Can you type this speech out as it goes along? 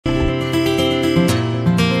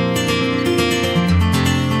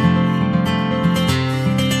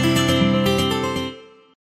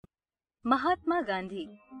Mahatma Gandhi,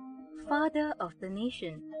 father of the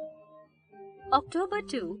nation. October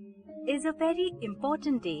 2 is a very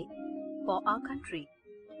important day for our country.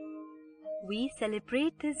 We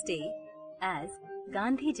celebrate this day as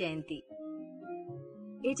Gandhi Jayanti.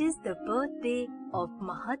 It is the birthday of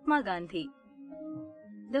Mahatma Gandhi,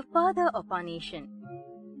 the father of our nation.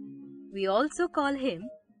 We also call him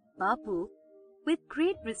Bapu with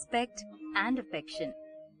great respect and affection.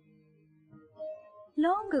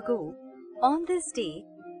 Long ago, on this day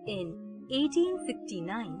in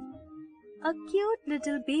 1869, a cute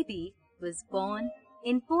little baby was born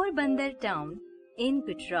in Porbandar town in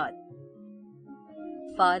Gujarat.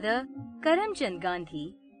 Father Karamchand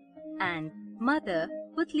Gandhi and mother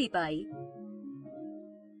Putlibai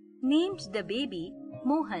named the baby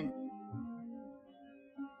Mohan.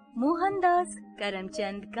 Mohandas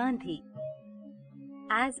Karamchand Gandhi.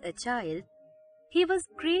 As a child, he was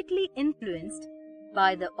greatly influenced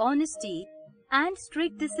by the honesty and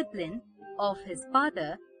strict discipline of his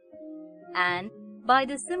father and by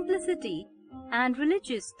the simplicity and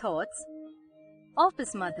religious thoughts of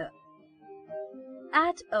his mother.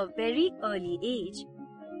 At a very early age,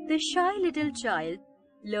 the shy little child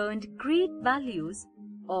learned great values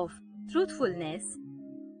of truthfulness,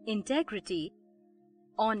 integrity,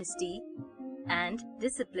 honesty, and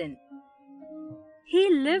discipline. He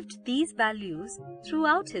lived these values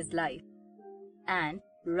throughout his life and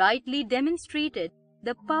rightly demonstrated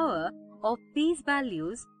the power of these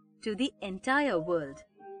values to the entire world.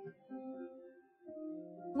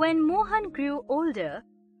 When Mohan grew older,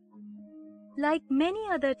 like many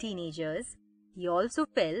other teenagers, he also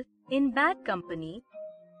fell in bad company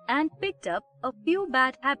and picked up a few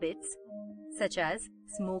bad habits such as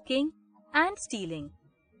smoking and stealing.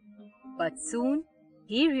 But soon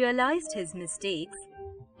he realized his mistakes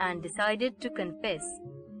and decided to confess.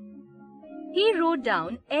 He wrote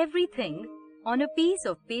down everything on a piece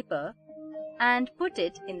of paper and put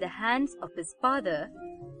it in the hands of his father,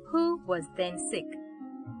 who was then sick.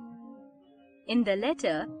 In the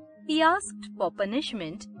letter, he asked for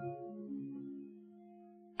punishment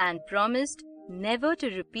and promised never to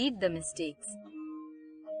repeat the mistakes.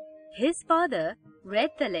 His father read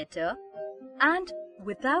the letter and,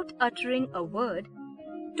 without uttering a word,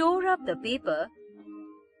 tore up the paper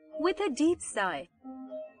with a deep sigh.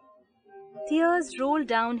 Tears rolled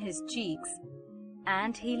down his cheeks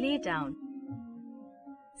and he lay down.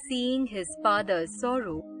 Seeing his father's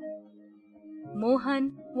sorrow,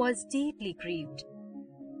 Mohan was deeply grieved.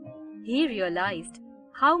 He realized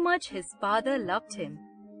how much his father loved him.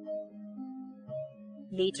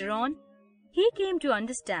 Later on, he came to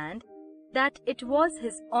understand that it was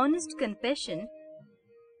his honest confession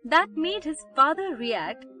that made his father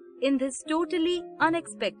react in this totally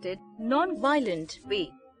unexpected, non-violent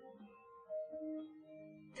way.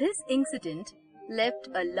 This incident left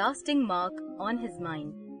a lasting mark on his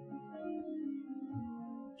mind.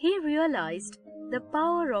 He realized the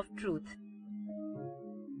power of truth.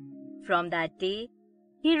 From that day,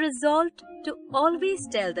 he resolved to always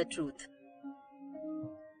tell the truth.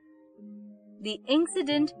 The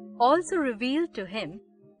incident also revealed to him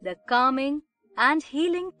the calming and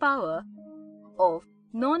healing power of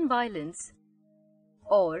non-violence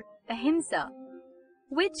or ahimsa,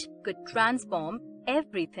 which could transform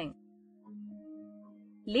everything.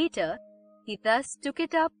 Later, he thus took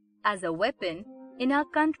it up as a weapon in our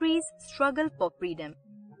country's struggle for freedom.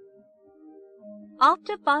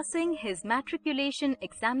 After passing his matriculation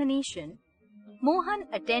examination, Mohan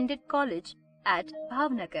attended college at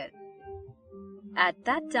Bhavnagar. At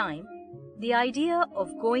that time, the idea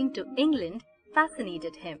of going to England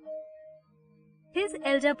fascinated him. His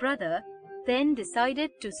elder brother then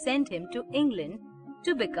decided to send him to England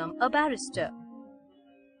to become a barrister.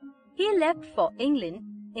 He left for England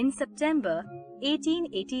in September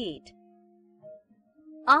 1888.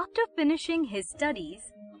 After finishing his studies,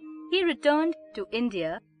 he returned to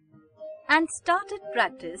India and started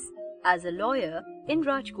practice as a lawyer in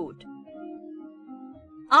Rajkot.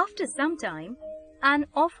 After some time, an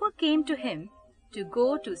offer came to him to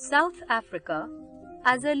go to South Africa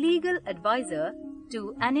as a legal advisor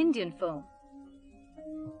to an Indian firm.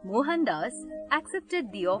 Mohandas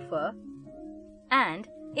accepted the offer and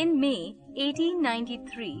in May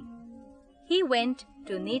 1893, he went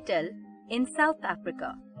to Natal in South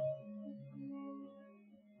Africa.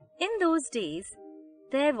 In those days,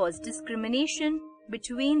 there was discrimination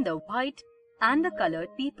between the white and the colored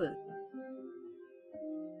people.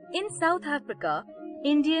 In South Africa,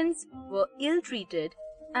 Indians were ill-treated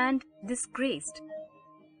and disgraced.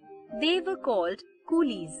 They were called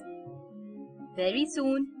coolies. Very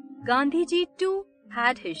soon, Gandhiji too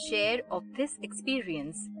had his share of this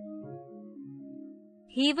experience.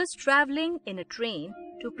 He was traveling in a train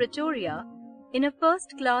to Pretoria in a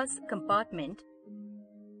first-class compartment.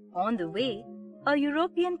 On the way, a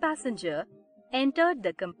European passenger entered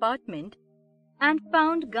the compartment and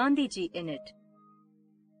found Gandhiji in it.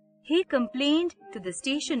 He complained to the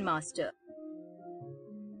station master,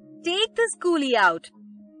 "Take this coolie out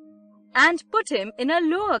and put him in a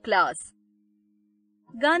lower class."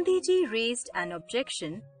 Gandhiji raised an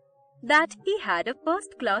objection that he had a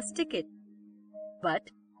first-class ticket,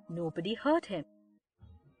 but nobody heard him.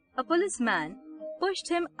 A policeman pushed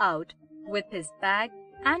him out with his bag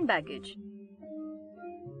and baggage.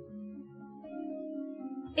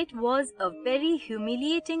 It was a very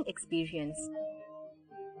humiliating experience.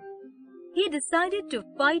 He decided to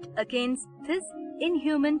fight against this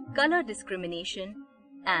inhuman color discrimination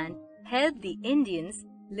and help the Indians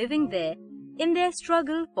living there in their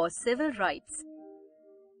struggle for civil rights.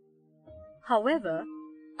 However,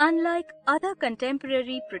 unlike other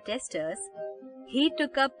contemporary protesters, he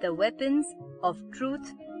took up the weapons of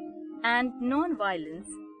truth and non-violence,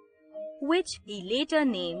 which he later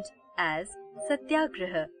named as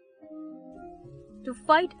Satyagraha, to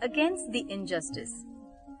fight against the injustice.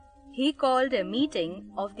 He called a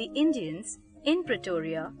meeting of the Indians in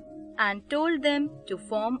Pretoria and told them to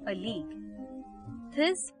form a league.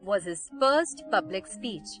 This was his first public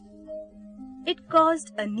speech. It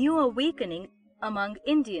caused a new awakening among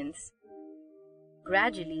Indians.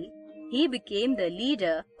 Gradually, he became the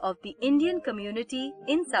leader of the Indian community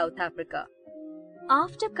in South Africa.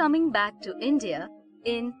 After coming back to India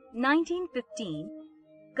in 1915,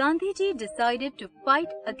 Gandhiji decided to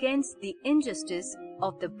fight against the injustice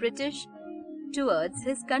of the British towards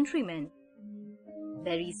his countrymen.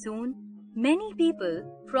 Very soon, many people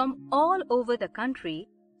from all over the country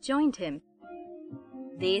joined him.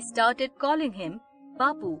 They started calling him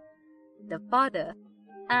Bapu, the father,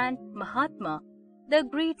 and Mahatma, the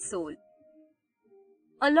great soul.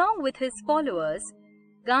 Along with his followers,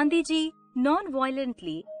 Gandhiji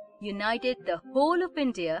non-violently united the whole of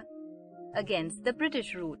India against the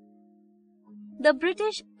British rule. The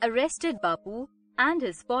British arrested Bapu and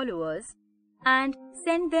his followers and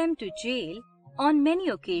sent them to jail on many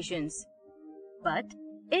occasions, but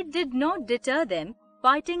it did not deter them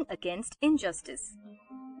fighting against injustice.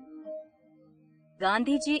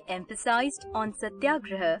 Gandhiji emphasized on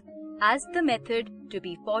Satyagraha as the method to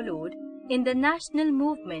be followed in the national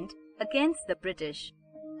movement against the British.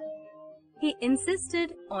 He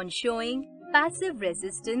insisted on showing passive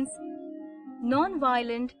resistance,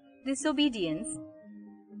 non-violent disobedience,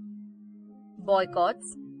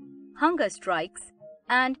 boycotts, hunger strikes,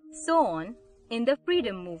 and so on in the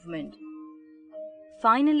freedom movement.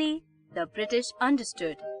 Finally, the British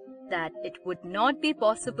understood that it would not be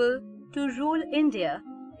possible to rule India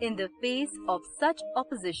in the face of such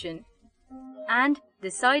opposition and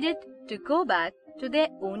decided to go back to their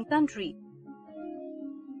own country.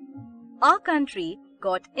 Our country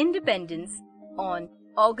got independence on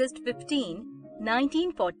August 15,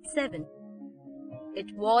 1947.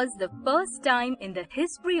 It was the first time in the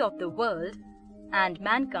history of the world and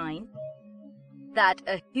mankind that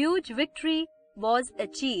a huge victory was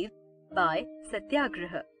achieved by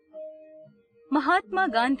Satyagraha. Mahatma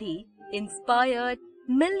Gandhi inspired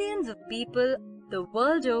millions of people the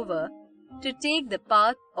world over to take the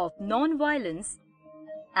path of non-violence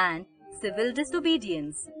and civil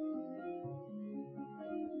disobedience.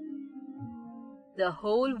 The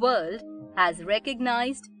whole world has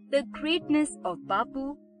recognized the greatness of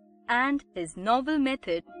Bapu and his novel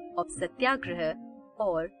method of Satyagraha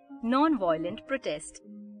or non-violent protest.